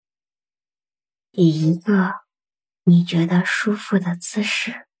以一个你觉得舒服的姿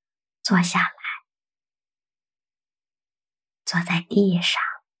势坐下来，坐在地上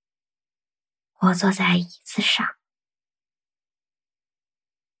或坐在椅子上，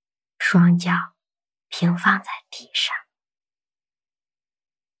双脚平放在地上，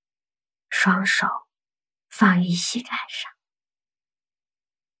双手放于膝盖上，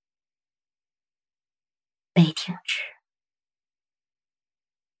背挺直，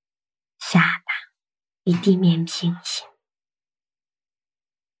下巴与地面平行。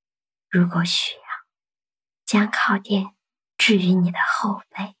如果需要，将靠垫置于你的后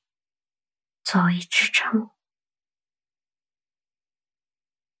背，作为支撑。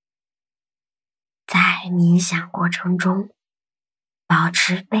在冥想过程中，保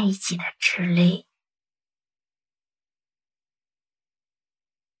持背脊的直立。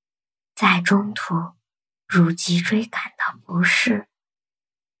在中途，如脊椎感到不适，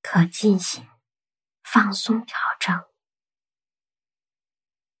可进行放松调整。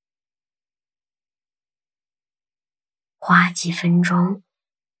花几分钟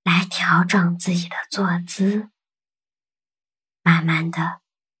来调整自己的坐姿，慢慢地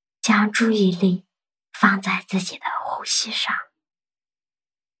将注意力放在自己的呼吸上，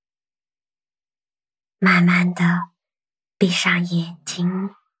慢慢地闭上眼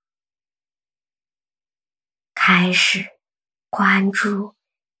睛，开始关注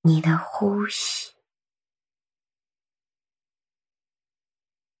你的呼吸。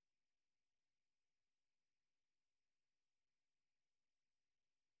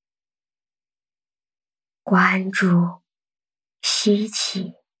关注吸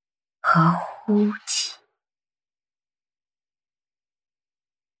气和呼气。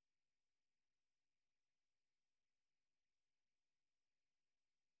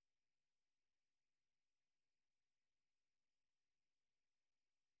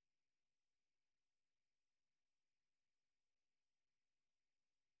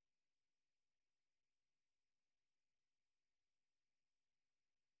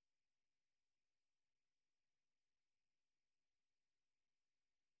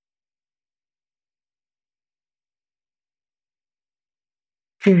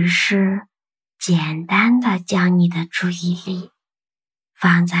只是简单地将你的注意力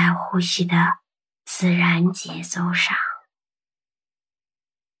放在呼吸的自然节奏上。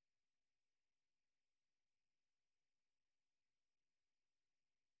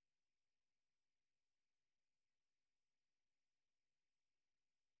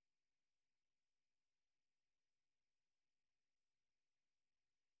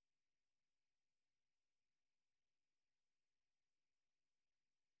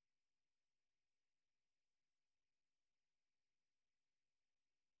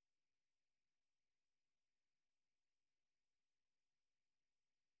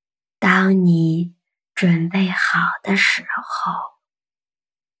当你准备好的时候，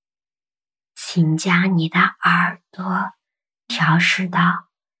请将你的耳朵调试到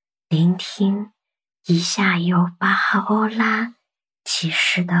聆听一下由巴哈欧拉启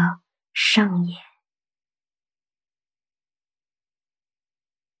示的圣言。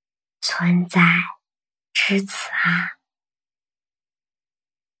存在之子啊，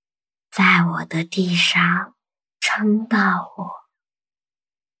在我的地上称道我，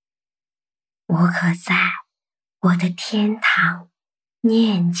我可在我的天堂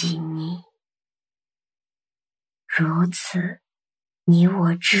念记你。如此，你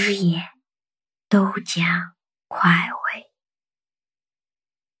我之眼都将快慰。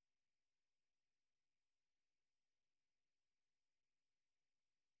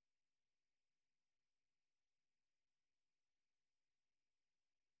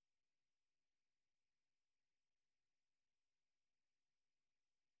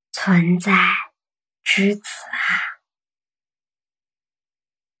存在之子啊，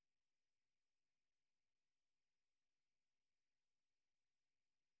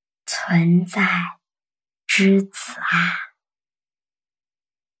存在之子啊，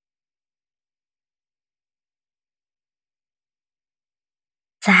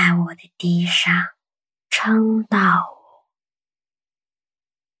在我的地上称道我，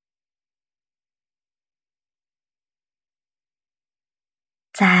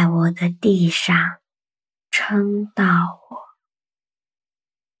在我的地上称道我，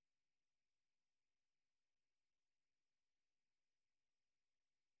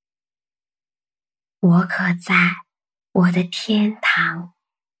我可在我的天堂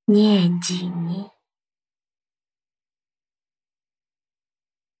念记你。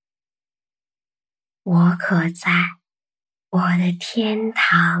我可在我的天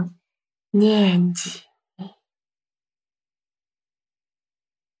堂念记你。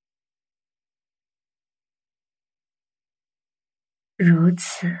如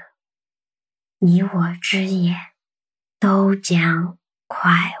此，你我之眼都将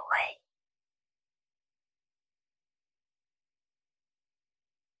快慰。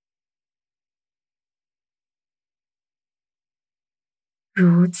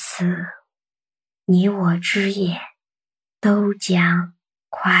如此，你我之眼都将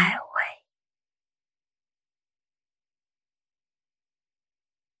快慰。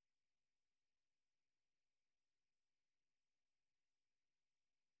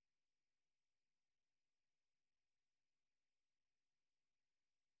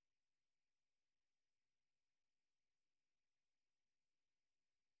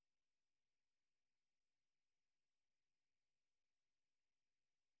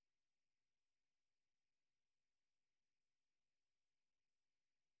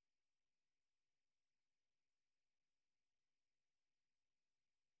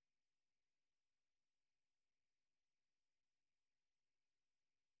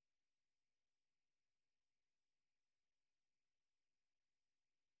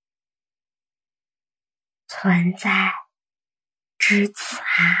存在之子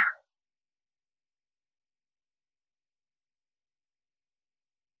啊，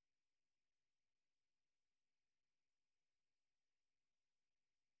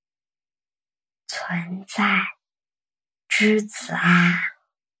存在之子啊，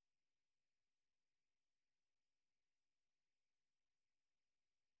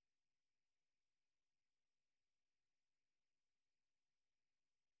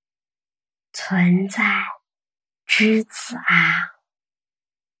存在之子啊，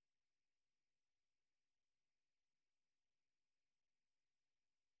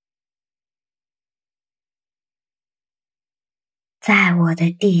在我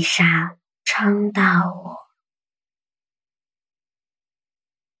的地上称道我，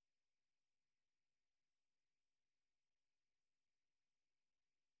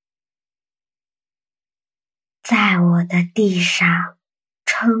在我的地上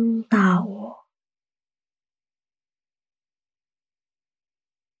称道我，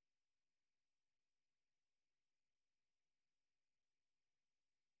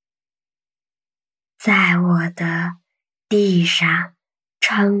在我的地上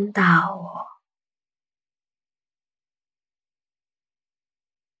称道我，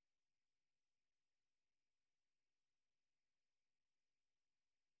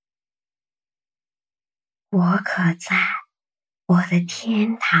我可在我的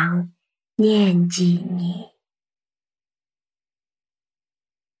天堂念记你，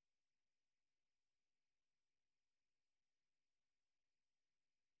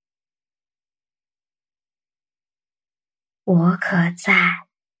我可在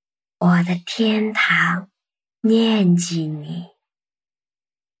我的天堂念记你，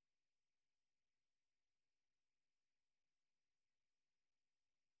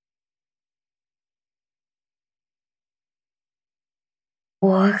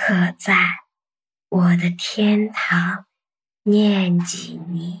我可在我的天堂念记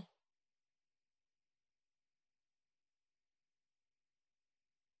你。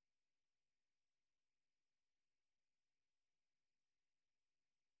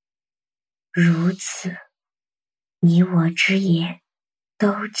如此，你我之眼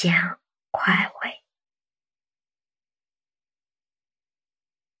都将快慰。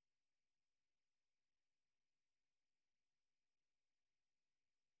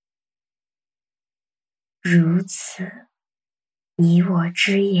如此，你我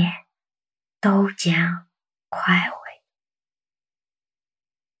之眼都将快慰。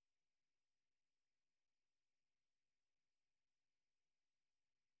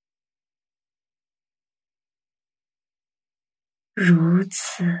如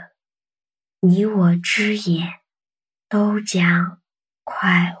此，你我之眼都将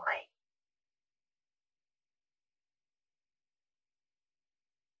快慰。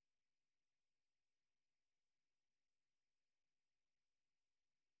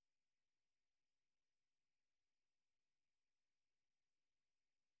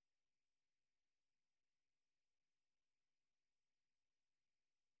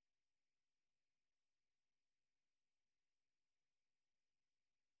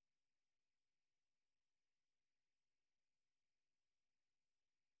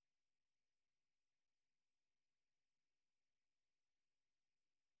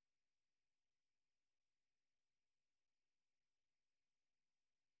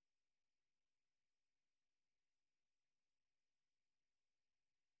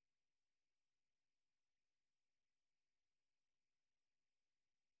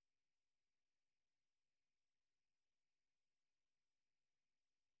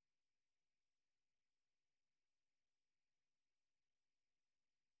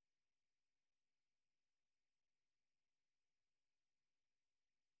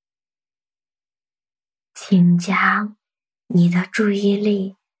请将你的注意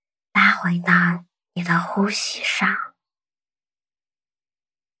力拉回到你的呼吸上，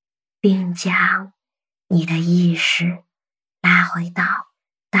并将你的意识拉回到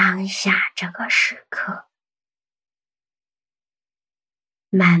当下这个时刻。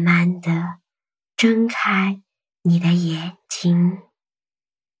慢慢地睁开你的眼睛，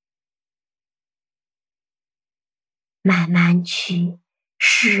慢慢去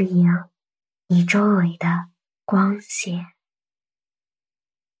适应你周围的光线。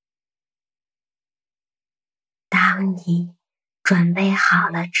当你准备好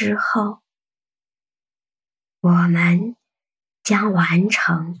了之后，我们将完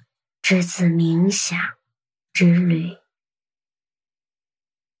成这次冥想之旅。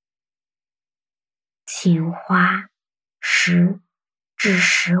请花10至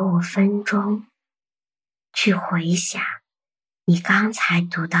15分钟去回想你刚才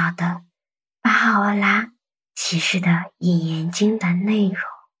读到的巴哈欧拉启示的引言经的内容，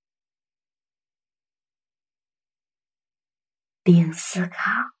并思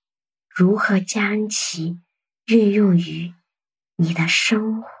考如何将其运用于你的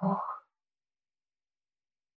生活。